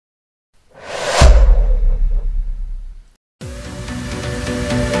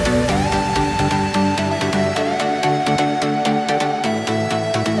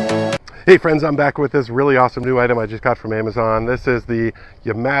Hey friends, I'm back with this really awesome new item I just got from Amazon. This is the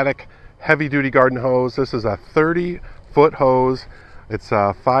YAMATIC heavy duty garden hose. This is a 30-foot hose. It's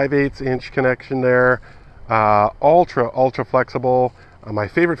a 5/8 inch connection there. Ultra flexible. My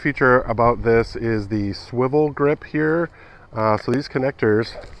favorite feature about this is the swivel grip here. So these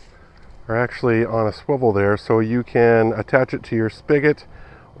connectors are actually on a swivel there, so you can attach it to your spigot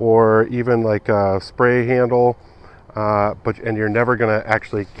or even like a spray handle, and you're never going to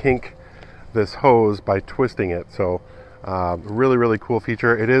actually kink this hose by twisting it. So really cool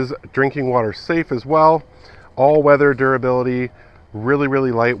feature. It is drinking water safe as well. All weather durability,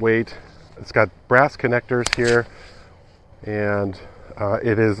 really lightweight. It's got brass connectors here, and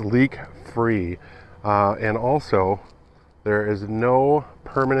it is leak free, and also there is no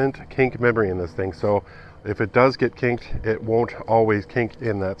permanent kink memory in this thing, so if it does get kinked, it won't always kink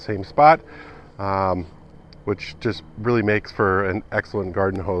in that same spot, which just really makes for an excellent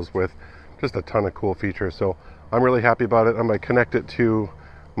garden hose with just a ton of cool features. So I'm really happy about it. I'm going to connect it to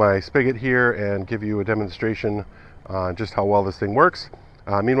my spigot here and give you a demonstration on just how well this thing works.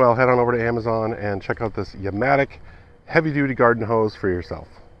 Meanwhile, head on over to Amazon and check out this YAMATIC heavy duty garden hose for yourself.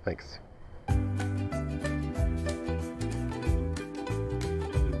 Thanks.